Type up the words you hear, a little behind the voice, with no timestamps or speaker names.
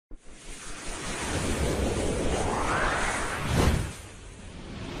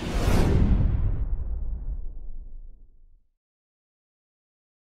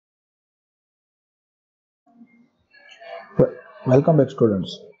Welcome back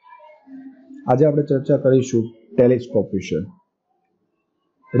students. આજે આપણે ચર્ચા કરીશું ટેલિસ્કોપ વિશે.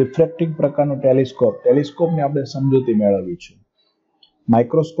 રિફ્રેક્ટિંગ પ્રકારનો ટેલિસ્કોપની આપણે સમજૂતી મેળવવી છે.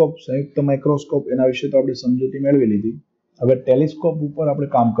 માઇક્રોસ્કોપ, સંયુક્ત માઇક્રોસ્કોપ, એના વિશે તો આપણે સમજૂતી મેળવી લીધી. હવે ટેલિસ્કોપ ઉપર આપણે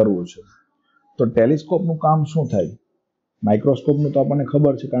કામ કરવું છે. તો ટેલિસ્કોપનું કામ શું થાય? માઇક્રોસ્કોપનું તો આપણને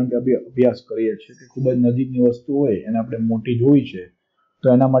ખબર છે, કારણ કે આપણે અભ્યાસ કરીએ છીએ કે ખૂબ જ નજીકની વસ્તુ હોય એને આપણે મોટી જોઈ છે, તો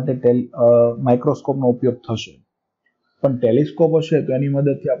એના માટે માઇક્રોસ્કોપનો ઉપયોગ થશે. પણ ટેલિસ્કોપ હશે તો એની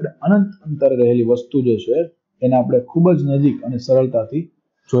મદદથી આપણે અનંત અંતરે રહેલી વસ્તુ જે છે એને આપણે ખૂબ જ નજીક અને સરળતાથી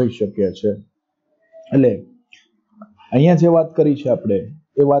જોઈ શકીએ છીએ. એટલે અહીંયા જે વાત કરી છે આપણે,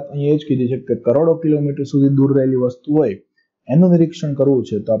 એ વાત અહીંયા એ જ કીધી છે કે કરોડો કિલોમીટર સુધી દૂર રહેલી વસ્તુ હોય એનું નિરીક્ષણ કરવું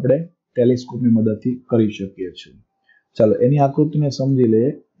છે તો આપણે ટેલિસ્કોપની મદદથી કરી શકીએ છીએ. ચાલો એની આકૃતિને સમજી લઈએ.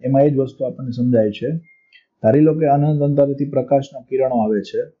 એમાં એ જ વસ્તુ આપણને સમજાય છે. ધારી લો કે અનંત અંતરેથી પ્રકાશના કિરણો આવે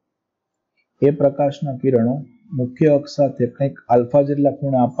છે. એ પ્રકાશના કિરણો મુખ્ય અક્ષ સાથે કંઈક આલ્ફા જેટલા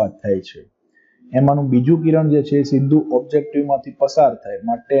ખૂણે આપાત થાય છે. એમાંનું બીજું કિરણ જે છે એ સીધું ઓબ્જેક્ટિવમાંથી પસાર થાય,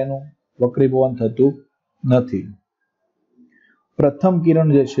 માટે એનું વક્રીભવન થતું નથી. પ્રથમ કિરણ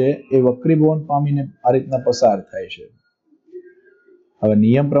જે છે એ વક્રીભવન પામીને આ રીતના પસાર થાય છે. હવે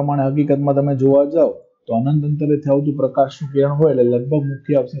નિયમ પ્રમાણે હકીકતમાં તમે જોવા જાઓ તો અનંત અંતરેથી આવતું પ્રકાશનું કિરણ હોય એટલે લગભગ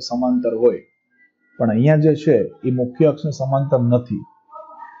મુખ્ય અક્ષને સમાંતર હોય. પણ અહીંયા જે છે એ મુખ્ય અક્ષને સમાંતર નથી.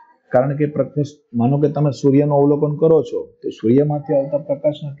 કારણ કે માનો કે તમે સૂર્યનું અવલોકન કરો છો તો સૂર્યમાંથી આવતા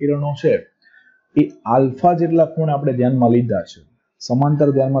પ્રકાશના કિરણો છે એ આલ્ફા જેટલા ખૂણે આપણે ધ્યાનમાં લીધા છે, સમાંતર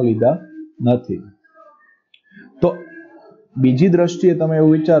ધ્યાનમાં લીધા નથી. તો બીજી દ્રષ્ટિએ તમે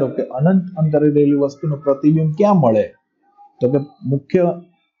એવું વિચારો કે અનંત અંતરે રહેલી વસ્તુનું પ્રતિબિંબ ક્યાં મળે? તો કે મુખ્ય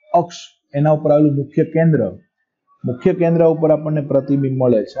અક્ષ, એના ઉપર આવેલું મુખ્ય કેન્દ્ર ઉપર આપણને પ્રતિબિંબ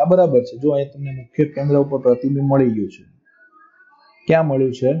મળે છે. આ બરાબર છે. જો અહીં તમને મુખ્ય કેન્દ્ર ઉપર પ્રતિબિંબ મળી ગયું છે. ક્યાં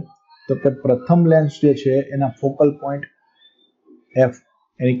મળ્યું છે? તો કે પ્રથમ લેન્સ જે છે એના ફોકલ પોઈન્ટ f,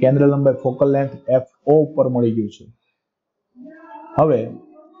 એની કેન્દ્ર લંબાઈ ફોકલ લેન્થ FO ઉપર મળી ગયું છે. હવે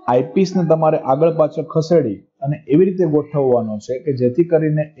આઈપીસને તમારે આગળ પાછળ ખસેડી અને એવી રીતે ગોઠવવાનો છે કે જેથી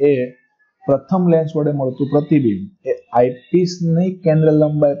કરીને એ પ્રથમ લેન્સ વડે મળતું પ્રતિબિંબ એ આઈપીસની કેન્દ્ર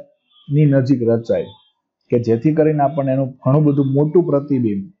લંબાઈની નજીક રચાય, કે જેથી કરીને આપણને એનું ઘણું બધું મોટું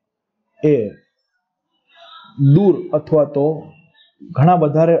પ્રતિબિંબ એ દૂર અથવા તો ઘણા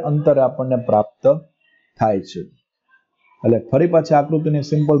વધારે અંતરે આપણને પ્રાપ્ત થાય છે. એટલે ફરી પાછી આકૃતિને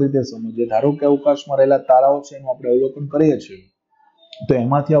સિમ્પલ રીતે સમજીએ. ધારો કે અવકાશમાં રહેલા તારાઓ છે એનું આપણે અવલોકન કરીએ છીએ, તો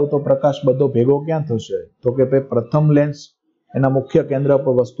એમાંથી આવતો પ્રકાશ બધો ભેગો ક્યાં થશે? તો કે પ્રથમ લેન્સ એના મુખ્ય કેન્દ્ર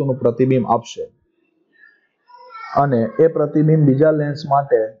પર વસ્તુનું પ્રતિબિંબ આપશે અને એ પ્રતિબિંબ બીજા લેન્સ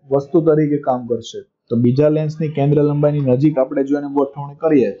માટે વસ્તુ તરીકે કામ કરશે. તો બીજા લેન્સની કેન્દ્ર લંબાઈની નજીક આપણે જો એને ગોઠવણી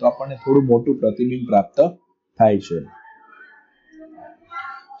કરીએ તો આપણને થોડું મોટું પ્રતિબિંબ પ્રાપ્ત થાય છે.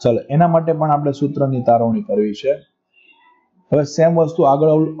 ચાલો એના માટે પણ આપણે સૂત્રની તારવણી કરવી છે. હવે સેમ વસ્તુ આગળ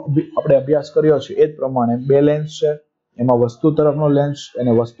આપણે અભ્યાસ કર્યો છે એ જ પ્રમાણે બે લેન્સ છે. એમાં વસ્તુ તરફનો લેન્સ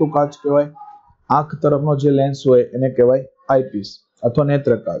એને વસ્તુ કાચ કહેવાય, આંખ તરફનો જે લેન્સ હોય એને કહેવાય આઈપીસ અથવા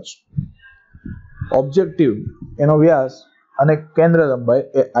નેત્ર કાચ. ઓબ્જેક્ટિવ એનો વ્યાસ અને કેન્દ્ર લંબાઈ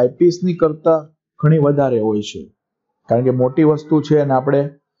એ આઈપીસની કરતા ઘણી વધારે હોય છે, કારણ કે મોટી વસ્તુ છે અને આપણે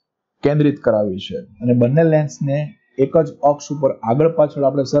કેન્દ્રિત કરાવી છે અને બંને લેન્સને એક જ અક્ષ ઉપર આગળ પાછળ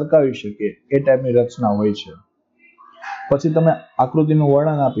આપણે સરકાવી શકીએ એ ટાઈપની રચના હોય છે. પછી તમે આકૃતિનું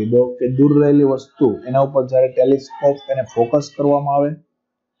વર્ણન આપી દો કે દૂર રહેલી વસ્તુ એના ઉપર જ્યારે ટેલિસ્કોપ એને ફોકસ કરવામાં આવે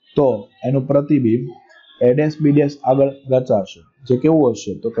તો એનું પ્રતિબિંબ A', B' આગળ રચાશે. જે કેવું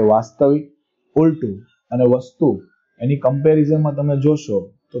હશે? તો કે વાસ્તવિક, ઉલટું અને વસ્તુ એની કમ્પેરિઝનમાં તમે જોશો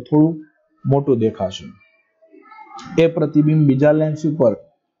તો થોડું મોટું દેખાશે. એ પ્રતિબિંબ બીજા લેન્સ ઉપર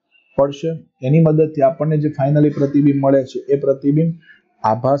પડશે. એની મદદથી આપણને જે ફાઇનલી પ્રતિબિંબ મળે છે એ પ્રતિબિંબ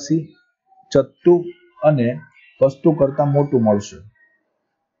આભાસી, ચત્તુ અને વસ્તુ કરતા મોટું મળશે.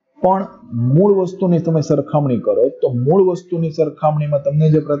 પણ મૂળ વસ્તુની તમે સરખામણી કરો તો મૂળ વસ્તુની સરખામણીમાં તમને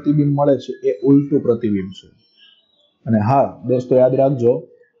જે પ્રતિબિંબ મળે છે એ ઉલટું પ્રતિબિંબ છે. અને હા દોસ્તો, યાદ રાખજો,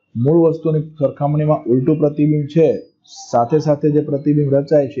 મૂળ વસ્તુની સરખામણીમાં ઉલટું પ્રતિબિંબ છે. સાથે સાથે જે પ્રતિબિંબ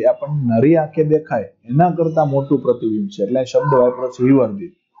રચાય છે આપણને નરી આંખે દેખાય એના કરતા મોટું પ્રતિબિંબ છે, એટલે શબ્દ વાપરો છે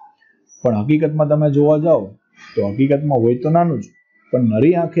વિવર્ધિત. પણ હકીકતમાં તમે જોવા જાઓ તો હકીકતમાં હોય તો નાનું જ, પણ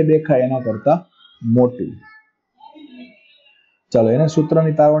નરી આંખે દેખાય એના કરતા મોટું. ચાલો એને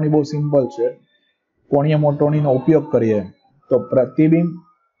સૂત્રની તારવણી બહુ સિમ્પલ છે. કોણીય મોટોણીનો ઉપયોગ કરીએ તો પ્રતિબિંબ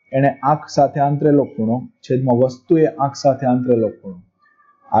એને આંખ સાથે આંતરેલો ખૂણો છેદમાં વસ્તુ એ આંખ સાથે આંતરેલો ખૂણો.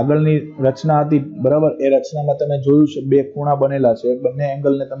 આગળની રચના હતી બરાબર, એ રચનામાં તમે જોયું છે બે ખૂણા બનેલા છે, બંને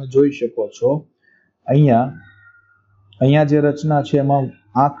એંગલને તમે જોઈ શકો છો. અહીંયા જે રચના છે એમાં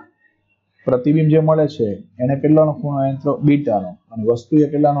આંખ પ્રતિબિંબ જે મળે છે એને કેટલાનો ખૂણો આંતરો? બીટાનો, અને વસ્તુ એ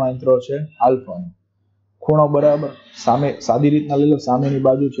કેટલાનો આંતરો છે? આલ્ફાનો. ખૂણો બરાબર સામે સાદી રીતના લઈ લો, સામેની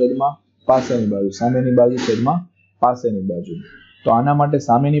બાજુ છેદમાં પાસેની બાજુ, સામેની બાજુ છેદમાં પાસેની બાજુ. તો આના માટે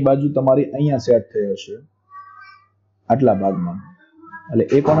સામેની બાજુ તમારી અહીંયા સેટ થઈ હશે આટલા ભાગમાં, એટલે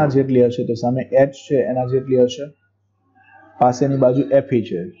એ કોના જેટલી હશે તો સામે h છે એના જેટલી હશે, પાસેની બાજુ fe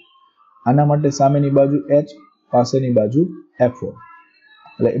છે, આના માટે સામેની બાજુ h, પાસેની બાજુ fo.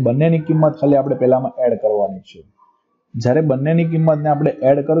 એટલે એ બંનેની કિંમત ખાલી આપણે પહેલામાં એડ કરવાની છે. જ્યારે બંનેની કિંમતને આપણે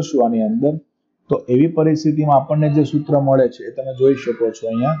એડ કરશું આની અંદર, તો એવી પરિસ્થિતિમાં આપણને જે સૂત્ર મળે છે એ તમે જોઈ શકો છો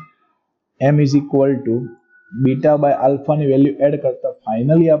અહીંયા, m is equal to beta by આલ્ફાની value add કરતા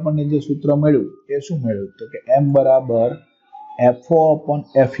ફાઇનલી આપણને જે સૂત્ર મળ્યું એ શું મળ્યું તો કે m બરાબર fo upon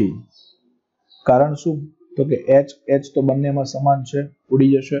fe. કારણ શું તો કે h તો બંનેમાં સમાન છે,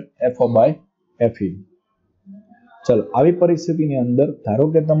 ઉડી જશે fo બાય fe. ચલો આવી પરિસ્થિતિની અંદર ધારો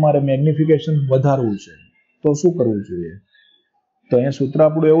કે તમારે મેગ્નિફિકેશન વધારવું છે તો શું કરવું જોઈએ, તો અહીંયા સૂત્ર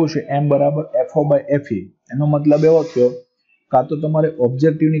આપણું એવું છે m બરાબર fo બાય fe. એનો મતલબ એવો થયો કાં તો તમારે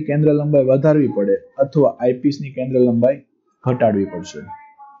ઓબ્જેક્ટિવની કેન્દ્ર લંબાઈ વધારવી પડે અથવા આઈપીસની કેન્દ્ર લંબાઈ ઘટાડવી પડશે.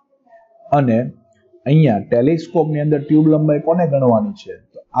 અને અહીંયા ટેલિસ્કોપની અંદર ટ્યુબ લંબાઈ કોને ગણવાની છે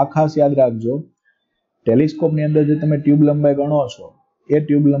તો આ ખાસ યાદ રાખજો, ટેલિસ્કોપની અંદર જે તમે ટ્યુબ લંબાઈ ગણો છો એ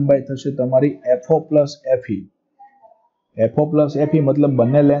ટ્યુબ લંબાઈ થશે તમારી fo plus fe. fo plus fe મતલબ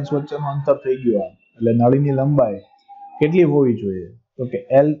બંને લેન્સ વચ્ચેનું અંતર થઈ ગયું, એટલે નળીની લંબાઈ કેટલી હોવી જોઈએ તો કે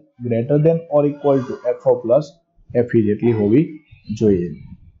L greater than or equal to fo plus fe જેટલી હોવી જોઈએ.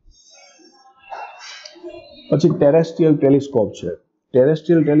 પછી ટેરેસ્ટ્રીયલ ટેલિસ્કોપ છે.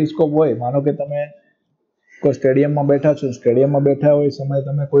 ટેરેસ્ટ્રીયલ ટેલિસ્કોપ હોય, માનો કે તમે કોઈ સ્ટેડિયમમાં બેઠા છો, સ્ટેડિયમમાં બેઠા હોય સમયે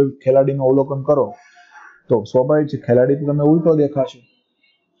તમે કોઈ ખેલાડીનું અવલોકન કરો તો સ્વાભાવિક છે ખેલાડી તો તમને ઉલટો દેખાશે,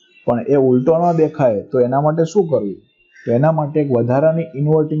 પણ એ ઉલટો ન દેખાય તો એના માટે શું કરવું, તો એના માટે એક વધારાની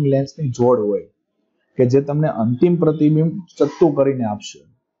ઇન્વર્ટિંગ લેન્સની જોડ હોય કે જે તમને અંતિમ પ્રતિબિંબ ચત્તું કરીને આપશે.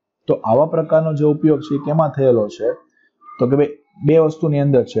 તો આવા પ્રકારનો જે ઉપયોગ છે કેમાં થયેલો છે તો કે ભાઈ બે વસ્તુની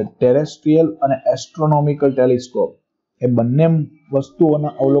અંદર છે, ટેરેસ્ટ્રીયલ અને એસ્ટ્રોનોમિકલ ટેલિસ્કોપ. એ બંને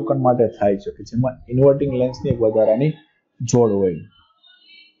વસ્તુઓના અવલોકન માટે થાય છે કે જેમાં ઇન્વર્ટિંગ લેન્સની એક વધારાની જોડ હોય.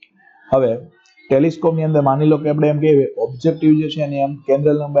 હવે ટેલિસ્કોપની અંદર માની લો કે આપણે એમ કહીએ ઓબ્જેક્ટિવ જે છે એની એમ કેન્દ્ર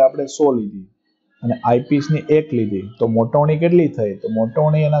લંબાઈ આપણે 100 લીધી અને આઈપીસની 1 લીધી, તો મોટવણી કેટલી થઈ તો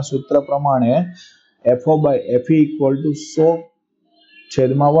મોટવણી એના સૂત્ર પ્રમાણે fo by fe equal to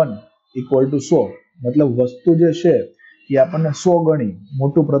 100/1 equal to 100. મતલબ વસ્તુ જે છે એ આપણને 100 ગણી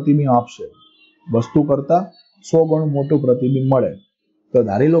મોટું પ્રતિબિંબ આપશે, વસ્તુ કરતા 100 ગણું મોટું પ્રતિબિંબ મળે. તો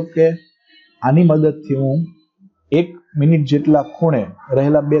ધારી લો કે આની મદદથી હું 1 મિનિટ જેટલા ખૂણે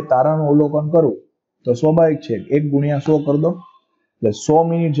રહેલા બે તારાનું અવલોકન કરું તો સ્વાભાવિક છે 1 ગુણ્યા 100 કરી દો એટલે 100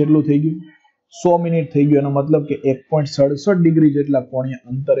 મિનિટ જેટલું થઈ ગયું. 100 મિનિટ થઈ ગયો એનો મતલબ કે 1.67 ડિગ્રી જેટલા કોણીય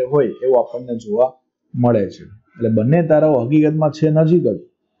અંતરે હોય એવું આપણને જોવા મળે છે. એટલે બંને તારાઓ હકીકતમાં છે નજીક જ,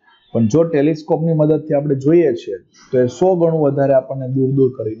 પણ જો ટેલિસ્કોપની મદદથી આપણે જોઈએ છે તો એ 100 ગણું વધારે આપણને દૂર દૂર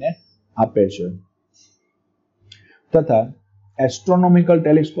કરીને આપે છે. તથા એસ્ટ્રોનોમિકલ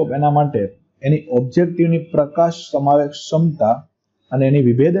ટેલિસ્કોપ એના માટે એની ઓબ્જેક્ટિવની પ્રકાશ સમાવેશ ક્ષમતા અને એની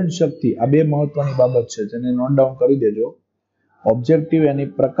વિભેદન શક્તિ, આ બે મહત્વની બાબત છે જેને નોટ ડાઉન કરી દેજો. ઓબ્જેક્ટિવ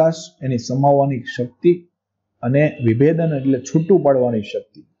એની પ્રકાશ એની સમાવવાની શક્તિ અને વિભેદન એટલે છૂટું પાડવાની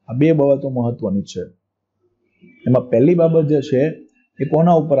શક્તિ, આ બે બાબતો મહત્વની છે. એમાં પહેલી બાબત જે છે એ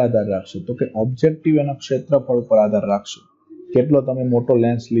કોના ઉપર આધાર રાખશે તો કે ઓબ્જેક્ટિવ એના ક્ષેત્રફળ ઉપર આધાર રાખશે, કેટલો તમે મોટો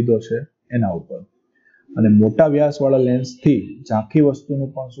લેન્સ લીધો છે એના ઉપર. અને મોટા વ્યાસવાળા લેન્સથી ઝાંખી વસ્તુનું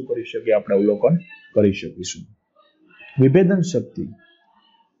પણ શું કરી શકીએ આપણે અવલોકન કરી શકીશું.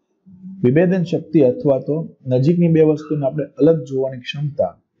 વિભેદન શક્તિ અથવા તો નજીકની બે વસ્તુને આપણે અલગ જોવાની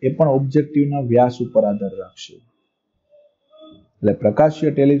ક્ષમતા એ પણ ઓબ્જેક્ટિવના વ્યાસ ઉપર આધાર રાખશે. એટલે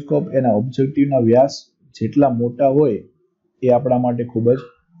પ્રકાશીય ટેલિસ્કોપ એના ઓબ્જેક્ટિવના વ્યાસ જેટલા મોટા હોય એ આપણા માટે ખૂબ જ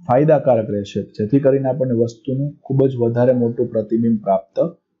ફાયદાકારક રહેશે, જેથી કરીને આપણને વસ્તુનું ખૂબ જ વધારે મોટું પ્રતિબિંબ પ્રાપ્ત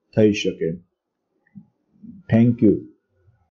થઈ શકે. Thank you.